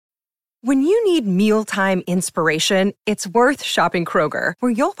When you need mealtime inspiration, it's worth shopping Kroger,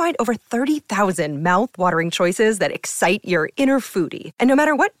 where you'll find over 30,000 mouth-watering choices that excite your inner foodie. And no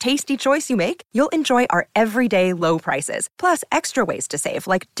matter what tasty choice you make, you'll enjoy our everyday low prices, plus extra ways to save,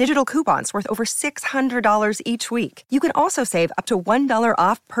 like digital coupons worth over $600 each week. You can also save up to $1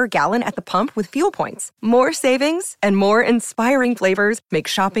 off per gallon at the pump with fuel points. More savings and more inspiring flavors make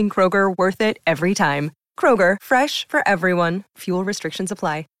shopping Kroger worth it every time. Kroger, fresh for everyone. Fuel restrictions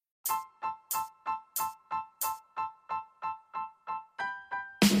apply.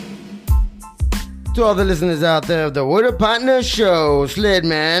 To all the listeners out there of the What Up Partner Show,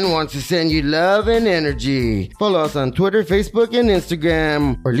 Sledman wants to send you love and energy. Follow us on Twitter, Facebook, and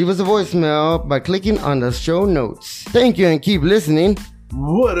Instagram, or leave us a voicemail by clicking on the show notes. Thank you and keep listening.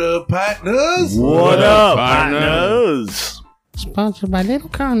 What up, partners? What up, partners? Sponsored by Little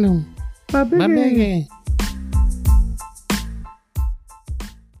Condom. My biggie.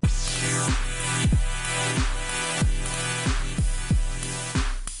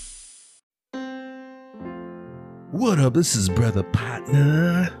 What up? This is Brother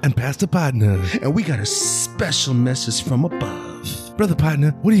Partner and Pastor Partner, and we got a special message from above. Brother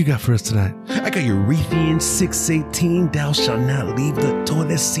Partner, what do you got for us tonight? I got your Ephesians 6:18, thou shalt not leave the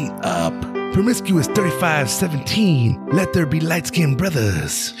toilet seat up. Promiscuous 35:17, let there be light-skinned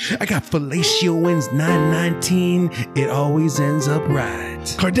brothers. I got Philippians 9:19, it always ends up right.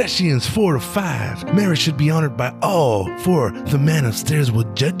 Kardashians 4-5, marriage should be honored by all, for the man upstairs will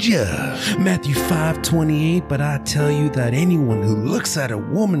judge ya. Matthew 5:28, but I tell you that anyone who looks at a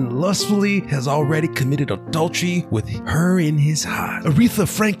woman lustfully has already committed adultery with her in his heart. Aretha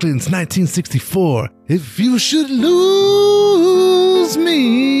Franklin's 1964, if you should lose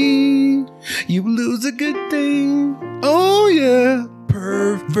me, you lose a good thing. Oh yeah.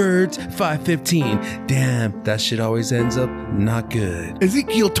 Pervert 5:15. Damn, that shit always ends up not good.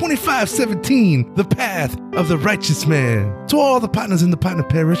 Ezekiel 25:17. The path of the righteous man. To all the partners in the partner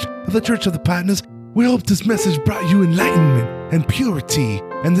parish of the Church of the Partners, we hope this message brought you enlightenment and purity.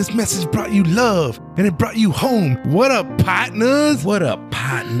 And this message brought you love, and it brought you home. What up, partners? What up,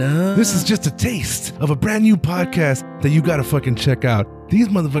 partner? This is just a taste of a brand new podcast that you gotta fucking check out. These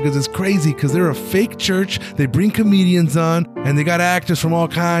motherfuckers is crazy because they're a fake church. They bring comedians on, and they got actors from all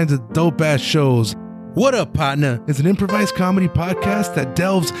kinds of dope-ass shows. What up, partner? It's an improvised comedy podcast that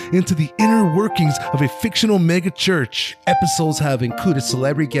delves into the inner workings of a fictional mega church. Episodes have included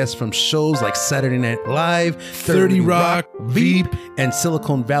celebrity guests from shows like Saturday Night Live, 30 Rock, Veep, and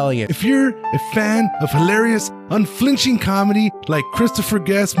Silicon Valley. If you're a fan of hilarious, unflinching comedy like Christopher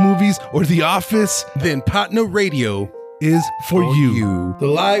Guest movies or The Office, then Partner Radio is for you. The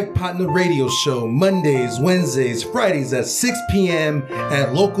live Partner Radio show, Mondays, Wednesdays, Fridays at 6 p.m.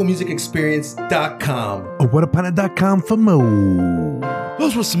 at localmusicexperience.com or whatapartner.com for more.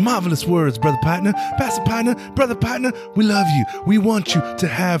 Those were some marvelous words, Brother Partner, Pastor Partner, Brother Partner. We love you. We want you to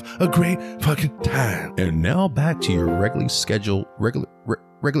have a great fucking time. And now back to your regular scheduled.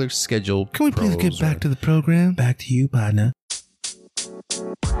 Can we please get back to the program? Back to you, partner.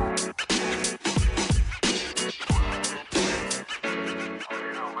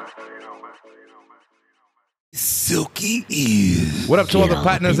 Silky ears. What up to all the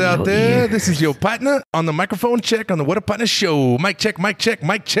partners out there? This is your partner on the microphone check on the What Up Partner Show. Mic check, mic check,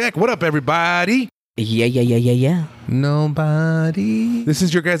 mic check. What up, everybody? Yeah. Nobody. This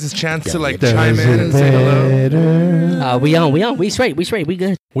is your guys' chance to chime in and say hello. We on. We straight. We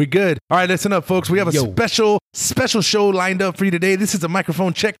good. We good. All right, listen up, folks. We have a special show lined up for you today. This is a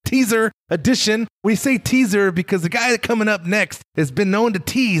microphone check teaser edition. We say teaser because the guy that coming up next has been known to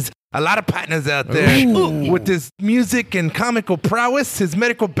tease a lot of partners out there. With his music and comical prowess, his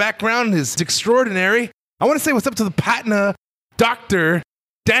medical background is extraordinary. I want to say what's up to the partner, Dr.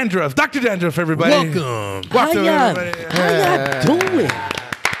 Dandruff. Dr. Dandruff, everybody. Welcome. How y'all doing?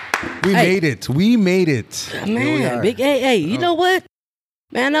 We made it. Man, big hey, you know what?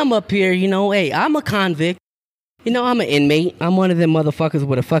 Man, I'm up here, I'm a convict. I'm an inmate. I'm one of them motherfuckers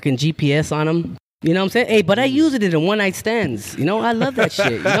with a fucking GPS on them. You know what I'm saying? Hey, but I use it in one-night stands. I love that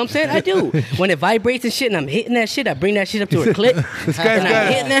shit. You know what I'm saying? I do. When it vibrates and shit and I'm hitting that shit, I bring that shit up to a clip. This guy's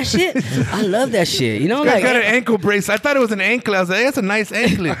got hitting that shit. I love that shit. This guy's got an ankle brace. I thought it was an ankle. I was like, hey, that's a nice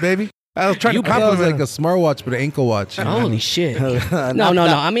anklet, baby. I was trying to compliment like a smartwatch, but an ankle watch. Holy shit. No.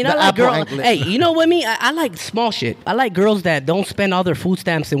 I mean, I like girls. Hey, you know what I mean? I like small shit. I like girls that don't spend all their food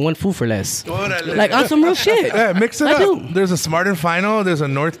stamps in one food for less. Like on some real shit. Yeah, mix it up. There's a Smart and Final. There's a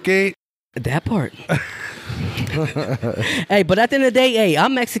Northgate. That part. Hey, but at the end of the day, hey,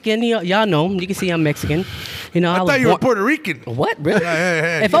 I'm Mexican. Y'all know. You can see I'm Mexican. You know, I thought you were Puerto Rican. What? Really?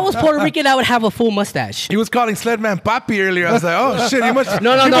 Hey. If I was Puerto Rican, I would have a full mustache. He was calling Sledman Papi earlier. I was like, oh shit, he must.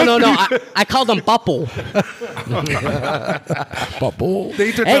 No. I called him Papo. Papo. They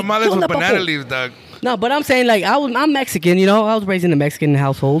eat their Hey, tamales ¿qué with onda, banana Papo? leaves, dog. No, but I'm saying like I'm Mexican. You know, I was raised in a Mexican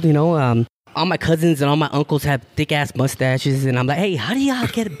household. You know, all my cousins and all my uncles have thick ass mustaches, and I'm like, hey, how do y'all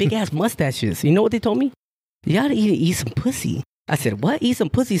get big ass mustaches? You know what they told me? You gotta eat some pussy. I said, what? Eat some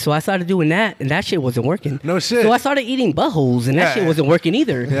pussy. So I started doing that, and that shit wasn't working. No shit. So I started eating buttholes, and that shit wasn't working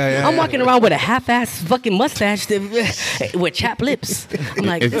either. I'm walking around with a half-ass fucking mustache with chapped lips. I'm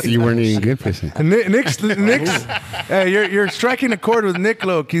like, You weren't eating good pussy. Nick's hey, you're striking a chord with Nick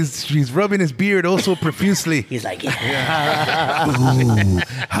Loke. He's rubbing his beard also profusely. he's like, yeah. Ooh,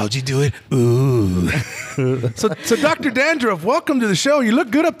 how'd you do it? Ooh. So Dr. Dandruff, welcome to the show. You look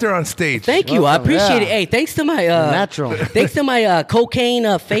good up there on stage. Thank you. I appreciate it. Hey, thanks to my Natural. Thanks to my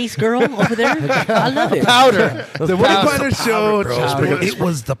cocaine face girl over there. I love it. Powder. The What a Partner show. It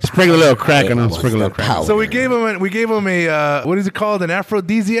was the Sprinkle a little crack on him. Sprinkle a little crack. So we gave him a what is it called? An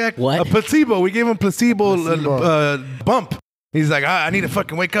aphrodisiac? What? A placebo. We gave him placebo. Bump. He's like, I need to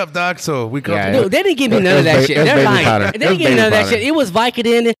fucking wake up, doc. So we come. Yeah, No, they didn't give me none of that shit. It was They're baby lying. powder. They It didn't was give me baby none of that powder. shit. It was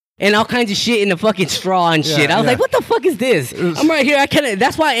Vicodin and all kinds of shit in the fucking straw and shit. I was like, what the fuck is this? I'm right here. I can't.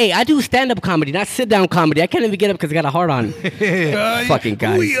 That's why, hey, I do stand up comedy, not sit down comedy. I can't even get up because I got a heart on. Fucking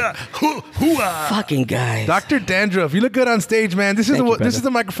guys. Fucking guys. Dr. Dandruff, you look good on stage, man. This is Thank you, this is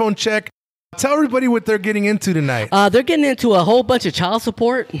the microphone check. Tell everybody what they're getting into tonight. They're getting into a whole bunch of child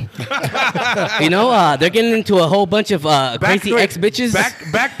support. You know, they're getting into a whole bunch of crazy ex bitches.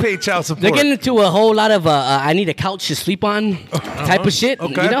 Back pay child support. They're getting into a whole lot of I need a couch to sleep on type of shit.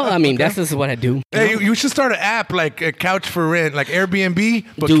 Okay. You know, I mean, that's just what I do. Hey, you should start an app like a couch for rent, like Airbnb,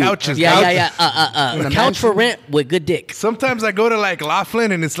 but Dude, couches. Yeah. couches. Couch for rent with good dick. Sometimes I go to like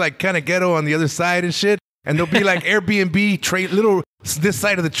Laughlin and it's like kind of ghetto on the other side and shit. And there'll be like Airbnb little this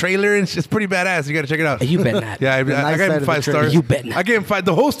side of the trailer, and it's pretty badass. You got to check it out. You bet not. Yeah, I nice gave side him of 5 the trailer. stars. You bet not. I gave him 5.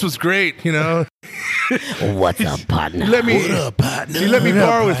 The host was great, you know. What's up, partner? He let me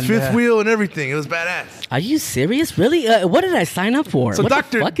borrow his partner? fifth wheel and everything. It was badass. Are you serious? Really? What did I sign up for? So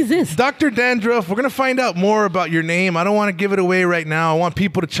what the fuck is this? Dr. Dandruff, we're going to find out more about your name. I don't want to give it away right now. I want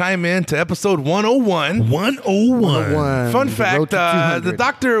people to chime in to episode 101. 101. Fun The fact, road to the 200.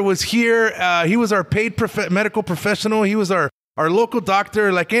 doctor was here. He was our paid medical professional. He was our local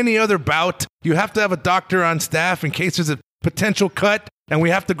doctor. Like any other bout, you have to have a doctor on staff in case there's a potential cut, and we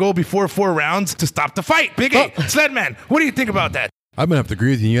have to go before 4 rounds to stop the fight. Big A, Sledman, what do you think about that? I'm gonna have to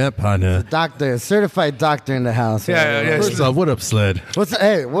agree with you, partner. Doctor, certified doctor in the house. Yeah. First off, what up, Sled? What's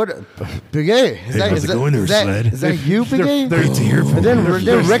hey? What? Big A? how's it going there, Sled? Is that you, Big A? They're here for I didn't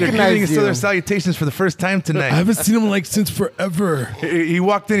They're recognize giving us you. their salutations for the first time I tonight. haven't seen him like since forever. He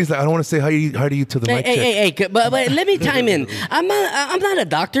walked in. He's like, I don't want to say hi to you to the mic check. Hey, but let me chime in. I'm not a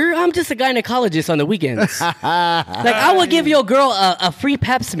doctor. I'm just a gynecologist on the weekends. Like, I will give your girl a free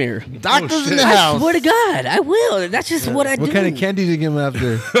pap smear. Doctors in the I house. swear to God, I will. That's just what I do. What kind of candy did you give him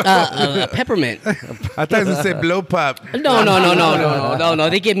after? Peppermint. I thought he was going to say blow pop. No.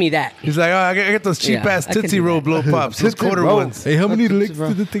 They give me that. He's like, I get those cheap ass I can Tootsie do Roll that. blow pops, those quarter Roll. ones. Hey, how many licks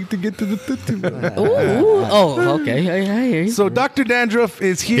did it take to get to the tootsie? Ooh. Oh, okay. I hear you. So Dr. Dandruff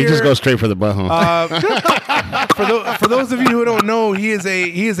is here. He just goes straight for the butthole. For those of you who don't know, he is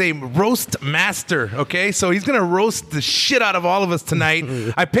a roast master. Okay, so he's gonna roast the shit out of all of us tonight.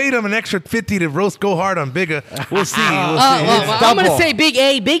 I paid him an extra 50 to roast Go Hard on Bigga. We'll see. I'm gonna say Big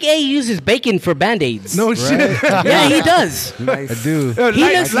A. Big A uses bacon for band-aids. No shit. Yeah, he does. I do.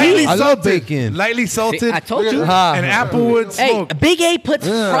 Lightly I love salted. bacon. Lightly salted. I told you. And applewood Hey, smoke. Big A puts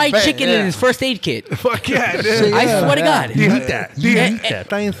fried chicken in his first aid kit. Fuck yeah, dude. I swear to God. You eat that.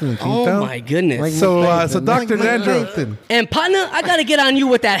 Oh my goodness. So Dr. Dandruff. And partner, I gotta get on you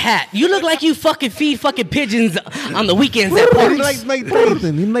with that hat. You look like you fucking feed fucking pigeons on the weekends at parties.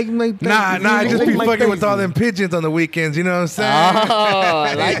 Nah, I just be fucking with all them pigeons on the weekends. You know what I'm saying? Oh,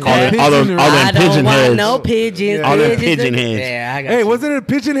 I like all that. them I don't pigeon want heads. no pigeons. All them pigeons. pigeon heads. Yeah, I got Hey, you. wasn't it a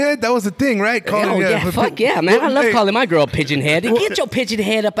pigeon head? That was the thing, right? Oh, yeah, fuck yeah, man. I love calling my girl pigeon head. Get your pigeon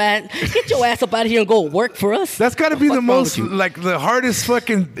head up get your ass up out of here and go work for us. That's got to be What the fuck wrong most, with you? like, the hardest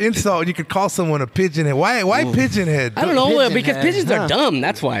fucking insult you could call someone a pigeon head. Why pigeon head? I don't know, Pigeon because head, pigeons huh? are dumb.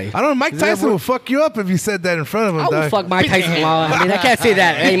 That's why. I don't know. Mike Tyson will fuck you up if you said that in front of him. I would dog. fuck Mike Tyson. I mean, I can't say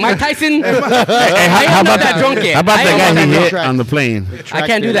that. Hey, Mike Tyson. I How am about not that drunk yet. How about I that am guy not he that hit drunk. on the plane? I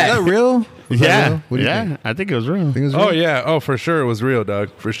can't do Is that that. real? Yeah, What do you yeah. think? I think it was real. Think it was Oh real? yeah. Oh, for sure, it was real, dog.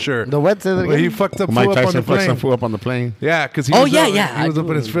 For sure. The what? Say that Well, he again? fucked up Mike fool up on Tyson the fucked some plane. fool up on the plane. Yeah, because he Oh, was yeah, up, yeah, he was I up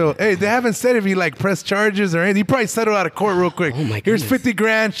in his do. field. Hey, they haven't said if he like pressed charges or anything. He probably settled out of court real quick. Oh, my Here's goodness. 50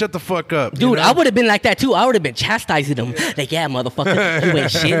 grand. Shut the fuck up, Dude, you know? I would have been like that too. I would have been chastising him. Like, yeah, motherfucker, you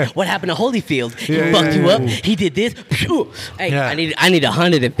ain't shit. What happened to Holyfield? He Yeah, fucked yeah, you up. yeah. He did this. Phew. Hey, Yeah. I need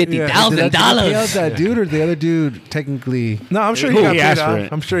 $150,000. Did that dude or the other dude technically? No, I'm sure he Who? got He paid asked for off. it.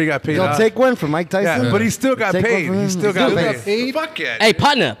 I'm sure he got paid You'll off. take one from Mike Tyson? Yeah, but he still got Take one paid. from him. He still got Still paid. Fuck yeah. Hey,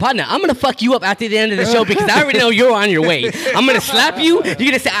 partner, I'm gonna fuck you up after the end of the show because I already know you're on your way. I'm gonna slap you. You're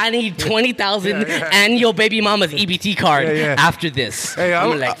gonna say I need 20,000 and your baby mama's EBT card Yeah. after this. Hey,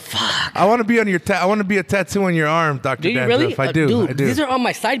 I'm I- like, fuck. I want to be on your. I want to be a tattoo on your arm, Dr. Do you Dandruff. really? I do. Dude, I do. these are all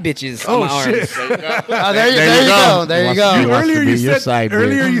my side bitches Oh, on my shit. arms. Oh, there you go. There you He go. wants to Earlier be you your said side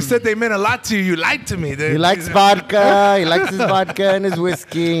earlier bitch. you said they meant a lot to you. You lied to me. He likes vodka. He likes his vodka and his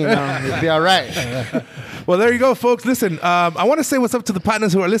whiskey. You know, he'll be all right. Well, there you go, folks. Listen, I want to say what's up to the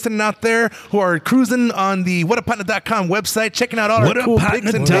partners who are listening out there, who are cruising on the whatapartner.com website, checking out all our cool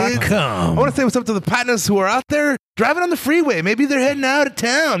pics and vids. I want to say what's up to the partners who are out there driving on the freeway. Maybe they're heading out of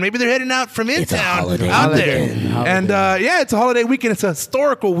town. Maybe they're heading out from in It's a town holiday out there. weekend. And yeah, it's a holiday weekend. It's a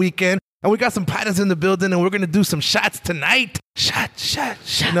historical weekend. And we got some partners in the building, and we're going to do some shots tonight. Shot.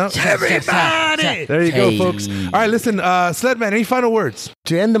 No? Everybody. There you go, Hey. folks. All right, listen, Sledman, any final words?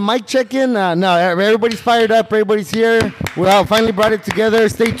 To end the mic check-in, no, everybody's fired up. Everybody's here. We all finally brought it together.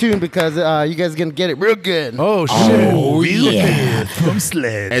 Stay tuned because you guys are going to get it real good. Oh, shit. yeah. From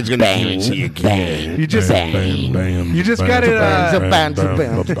Sled. It's gonna bang. You just You just got it.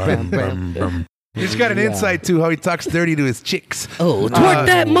 Bam. You just got an insight to how he talks dirty to his chicks. Oh, twerk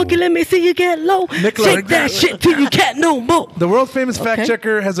that monkey, let me see you get low. Nicola, Shake that shit till you can't no more. The world famous fact Okay.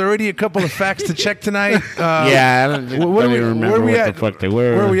 checker has already a couple of facts to check tonight. Yeah, I don't what even are we- remember where we what at? the fuck they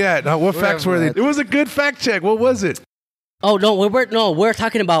were. Where are we at? What facts were they? It was a good fact check. What was it? Oh no, we're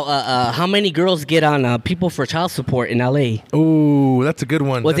talking about how many girls get on people for child support in LA. Oh, that's a good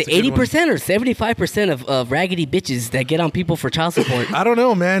one. Was That's it a good one. 80% or 75% of raggedy bitches that get on people for child support? I don't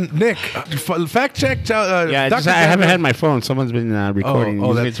know, man. Nick, fact check. Yeah, I haven't had my phone. Someone's been recording. Oh,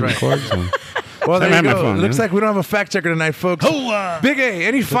 You that's get to right. record, so. Well, there I you have my go. phone, Looks yeah. like we don't have a fact checker tonight, folks. Big A,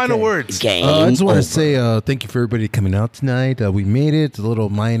 any final words? Game I just want over. to say thank you for everybody coming out tonight. We made it. A little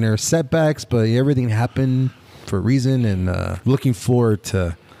minor setbacks, but everything happened for a reason, and looking forward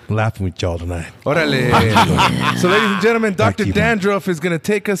to laughing with y'all tonight. Orale. So, ladies and gentlemen, Back Dr. to you, Dandruff is going to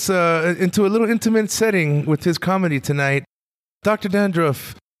take us into a little intimate setting with his comedy tonight. Dr.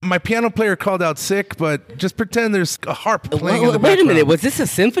 Dandruff, my piano player called out sick, but just pretend there's a harp playing in the Wait a minute, background. was this a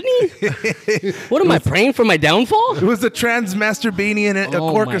symphony? What am I praying for my downfall? It was the Trans-Masturbanian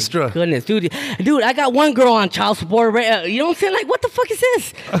Oh Orchestra. my goodness, dude, I got one girl on child support. You know what I'm saying? Like, what the fuck is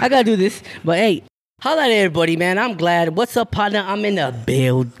this? I gotta do this. But hey, holla at everybody, man. I'm glad. What's up, partner? I'm in the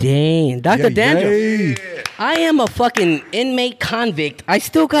building. Dr. Dandruff. I am a fucking inmate convict. I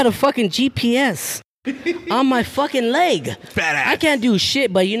still got a fucking GPS on my fucking leg. Badass. I can't do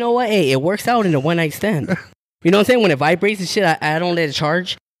shit, but you know what? Hey, it works out in a one-night stand. You know what I'm saying? When it vibrates and shit, I don't let it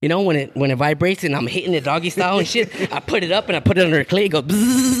charge. You know, when it vibrates and I'm hitting it doggy style and shit, I put it up and I put it under her clit. It goes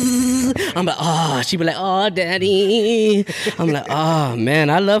bzzz. I'm like, oh, she be like, oh, daddy. I'm like, oh, man,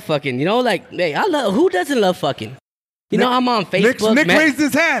 I love fucking. You know, like, hey, who doesn't love fucking? You know, I'm on Facebook. Nick man. raised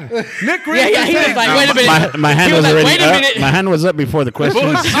his hand. Nick Yeah, raised yeah, he his was hand. like, wait a minute. My hand He was was like, already wait a up. minute. My hand was up before the question,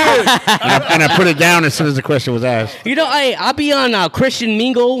 and I put it down as soon as the question was asked. You know, I'll be on Christian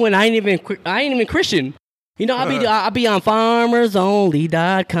Mingle when I ain't even Christian. You know, I'll be on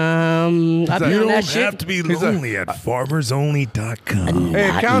farmersonly.com. I'll be on that shit. to be lonely at farmersonly.com. Hey,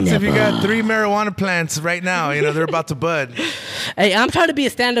 it Not counts if you never. got 3 marijuana plants right now. You know, they're about to bud. Hey, I'm trying to be a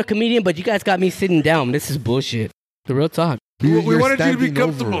stand-up comedian, but you guys got me sitting down. This is bullshit. The real talk. We wanted you to be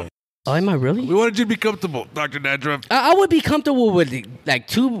comfortable. Oh, am I really? We wanted you to be comfortable, Dr. Dandruff. I would be comfortable with like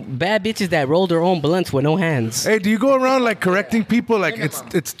two bad bitches that roll their own blunts with no hands. Hey, do you go around like correcting people? Like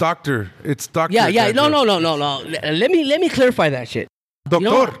it's doctor. Yeah. No. Dandruff. Let me clarify that shit. You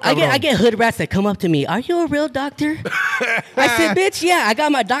know, Doctor. I cabrón. get hood rats that come up to me. Are you a real doctor? I said, bitch, yeah, I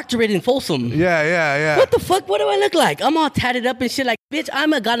got my doctorate in Folsom. Yeah. What the fuck? What do I look like? I'm all tatted up and shit. Like, bitch,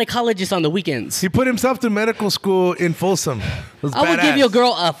 I'm a gynecologist on the weekends. He put himself through medical school in Folsom. It was I would give badass. you a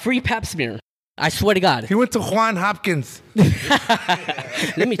girl a free pap smear. I swear to God. He went to Juan Hopkins.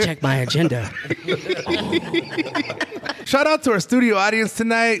 Let me check my agenda. Shout out to our studio audience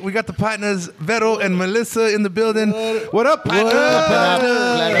tonight. We got the partners, Vero and Melissa in the building. What up, partners?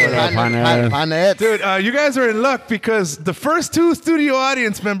 Dude, you guys are in luck because the first 2 studio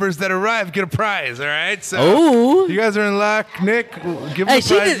audience members that arrive get a prize, all right? So you guys are in luck. Nick, give them a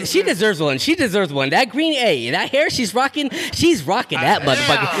prize. She deserves one. She deserves one. That green that hair she's rocking that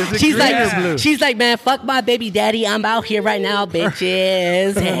motherfucker. She's like, man, fuck my baby daddy. I'm out here right now,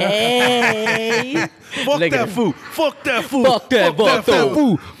 bitches. Hey. Fuck that fool. Fuck that fool. Fuck that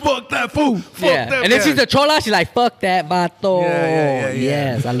fool. Fuck that fool. Yeah. And then she's a chola. She's like, fuck that vato. Yeah.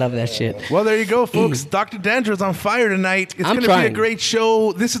 Yes, I love that shit. Well, there you go, folks. Dr. Dandruff's on fire tonight. It's going to be a great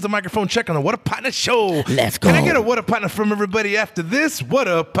show. This is the microphone check on the What a Partner show. Let's go. Can I get a What a Partner from everybody after this? What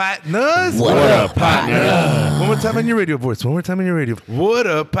up, partners? What up, partner? One more time in your radio voice. What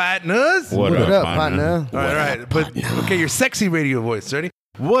up, partners? What up, partner? All right. But okay, your sexy radio voice. Ready?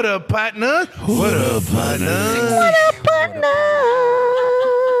 What up, partner? What up, partner? What up, partner?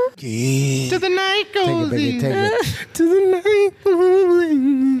 To the night goes Take it. to the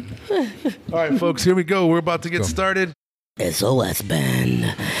night. All right, folks, here we go. We're about to get started. SOS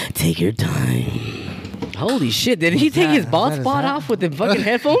band, take your time. Holy shit, did he take his bald spot off with the fucking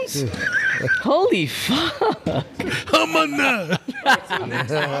headphones? Holy fuck. Hamana.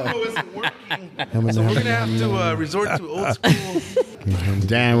 Isn't working. So we're going to have to resort to old school.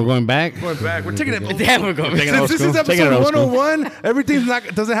 Damn, we're going back. We're taking it. Damn, we're going. Since this is episode 101, everything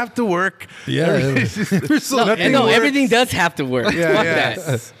doesn't have to work. Yeah. Everything does have to work. Fuck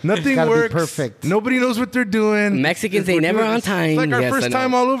that. Nothing works. Perfect. Nobody knows what they're doing. Mexicans ain't never on time. It's like our Yes, first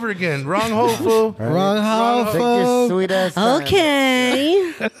time all over again. Wrong hole, fool. Wrong hole. Take your sweet ass time.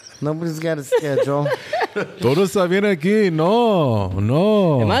 Okay. Nobody's got a schedule. Todo está bien aquí. No.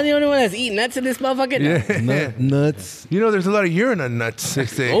 Am I the only one that's eating nuts in this motherfucker? Yeah. Nuts. You know, there's a lot of urine on nuts. They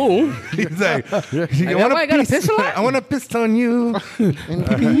say. Oh. He's like, I gotta piss a lot? I want to piss on you.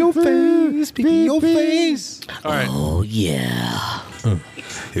 Picking your face. Picking your face. All right. Oh, yeah.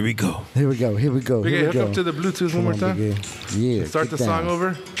 Here we go. Here we go. Okay, hook up to the Bluetooth one more time. Yeah. Start the song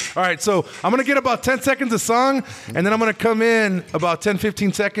over. All right, so I'm going to get about 10 seconds of song, and then I'm going to come in about 10,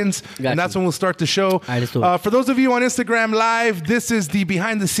 15 seconds, and that's when we'll start the show. All right, let's do it. For those of you on Instagram Live, this is the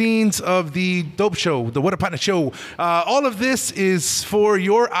behind the scenes of the Dope Show, the What a Partner Show. All of this is for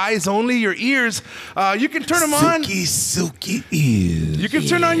your eyes only, your ears. You can turn them on. Silky ears. You can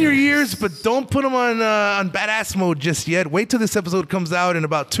turn on your ears, but don't put them on badass mode just yet. Wait till this episode comes out in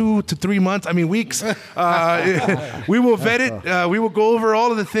about 2 to 3 months. I mean, weeks. We will vet it. We will go over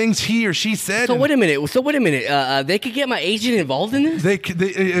all of the things he or she said. So wait a minute. They could get my agent involved in this?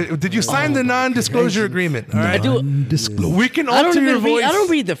 Did you sign the non-disclosure agreement? All right. I do. We can alter your voice. I don't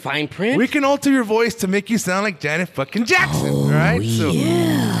read the fine print. We can alter your voice to make you sound like Janet fucking Jackson. All right. So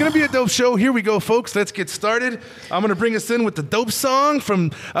it's gonna be a dope show. Here we go, folks. Let's get started. I'm gonna bring us in with the dope song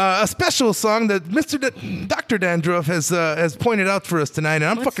from a special song that Dr. Dandruff has pointed out for us tonight, and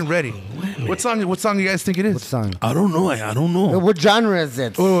I'm fucking ready. What song do you guys think it is? What song? I don't know. What genre is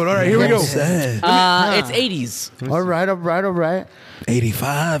it? Oh, all right, here we go. It's 80s. All right.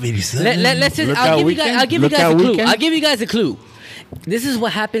 85, 87. Let's just. I'll give you guys a clue. This is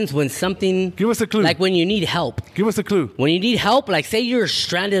what happens when something. Give us a clue. Like when you need help. Give us a clue. When you need help, like say you're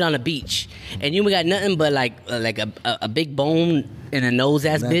stranded on a beach and you got nothing but like a big bone and a nose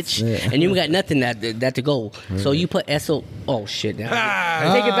ass bitch, and you got nothing that to go. So you put SO. Oh shit! Now.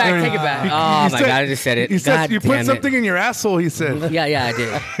 Take it back. Oh my god! I just said it. He said you put something in your asshole. He said. Yeah, I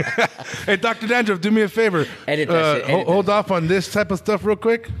did. Hey, Dr. Dandruff, do me a favor. Edit that shit. Hold off on this type of stuff real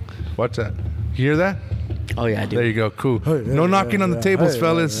quick. Watch that. You hear that? Oh yeah, I do. There you go. Cool. No knocking on the tables,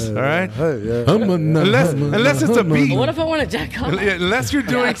 fellas. All right. Unless it's a beat. But what if I want to jack off? Unless you're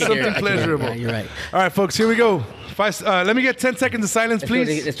doing something pleasurable. Yeah, you're right. All right, folks. Here we go. Let me get 10 seconds of silence,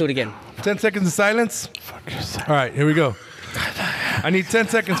 please. Let's do it again. 10 seconds of silence. All right, here we go. I need 10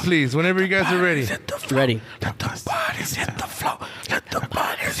 seconds, please. Whenever you guys are ready. Ready. Let the bodies hit the floor. Let the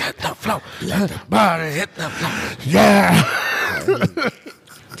bodies hit the floor. Let the bodies hit the floor. Yeah.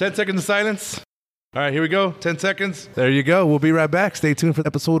 10 seconds of silence. All right, here we go. 10 seconds. There you go. We'll be right back. Stay tuned for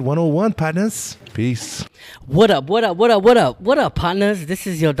episode 101, partners. Peace. What up, partners? This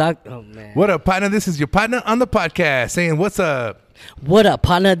is your doc. Oh, man. What up, partner? This is your partner on the podcast saying, what's up? What up,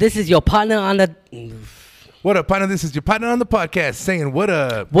 partner? This is your partner on the... What up, partner? This is your partner on the podcast saying, what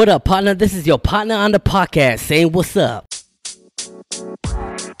up? What up, partner? This is your partner on the podcast saying, what's up?